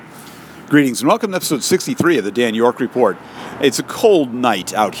Greetings and welcome to episode 63 of the Dan York Report. It's a cold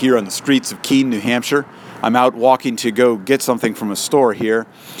night out here on the streets of Keene, New Hampshire. I'm out walking to go get something from a store here,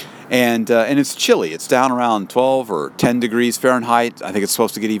 and it's chilly. It's down around 12 or 10 degrees Fahrenheit. I think it's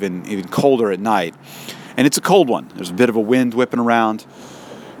supposed to get even colder at night, and it's a cold one. There's a bit of a wind whipping around,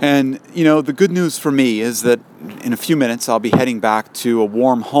 and you know, the good news for me is that in a few minutes I'll be heading back to a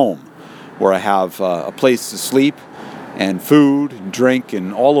warm home where I have a place to sleep and food and drink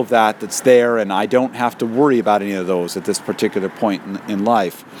and all of that's there, and I don't have to worry about any of those at this particular point in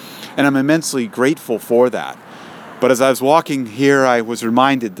life. And I'm immensely grateful for that. But as I was walking here, I was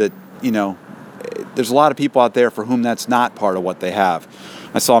reminded that, you know, there's a lot of people out there for whom that's not part of what they have.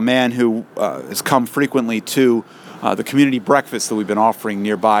 I saw a man who has come frequently to the community breakfast that we've been offering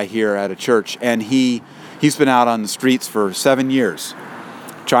nearby here at a church, and he's been out on the streets for 7 years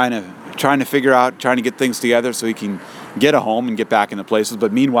trying to figure out, trying to get things together so he can get a home and get back into places.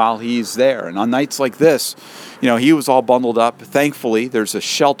 But meanwhile, he's there. And on nights like this, you know, he was all bundled up. Thankfully, there's a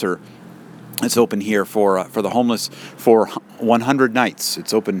shelter that's open here for the homeless for 100 nights.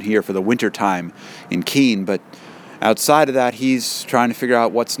 It's open here for the winter time in Keene. But outside of that, he's trying to figure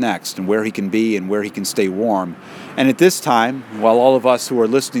out what's next and where he can be and where he can stay warm. And at this time, while all of us who are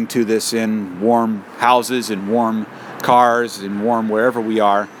listening to this in warm houses, in warm cars, in warm wherever we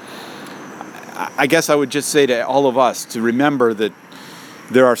are, I guess I would just say to all of us to remember that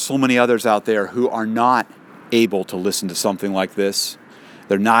there are so many others out there who are not able to listen to something like this.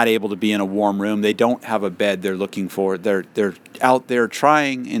 They're not able to be in a warm room. They don't have a bed they're looking for. They're out there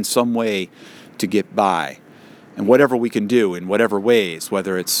trying in some way to get by. And whatever we can do in whatever ways,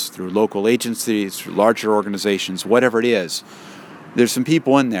 whether it's through local agencies, through larger organizations, whatever it is, there's some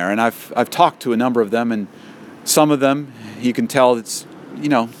people in there. And I've talked to a number of them, and some of them you can tell it's, you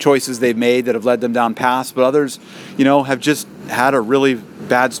know, choices they've made that have led them down paths, but others, you know, have just had a really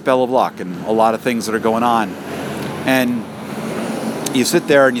bad spell of luck and a lot of things that are going on. And you sit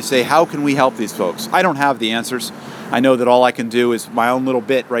there and you say, how can we help these folks? I don't have the answers. I know that all I can do is my own little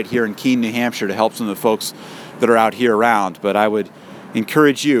bit right here in Keene, New Hampshire, to help some of the folks that are out here around. But I would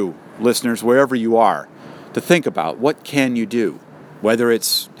encourage you, listeners, wherever you are, to think about what can you do? Whether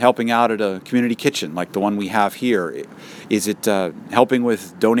it's helping out at a community kitchen like the one we have here, is it helping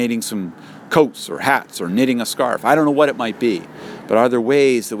with donating some coats or hats or knitting a scarf? I don't know what it might be, but are there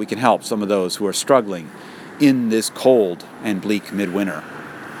ways that we can help some of those who are struggling in this cold and bleak midwinter?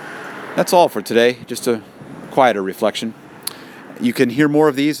 That's all for today, just a quieter reflection. You can hear more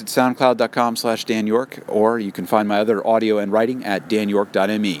of these at soundcloud.com/Dan York, or you can find my other audio and writing at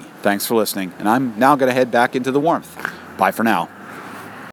danyork.me. Thanks for listening, and I'm now going to head back into the warmth. Bye for now.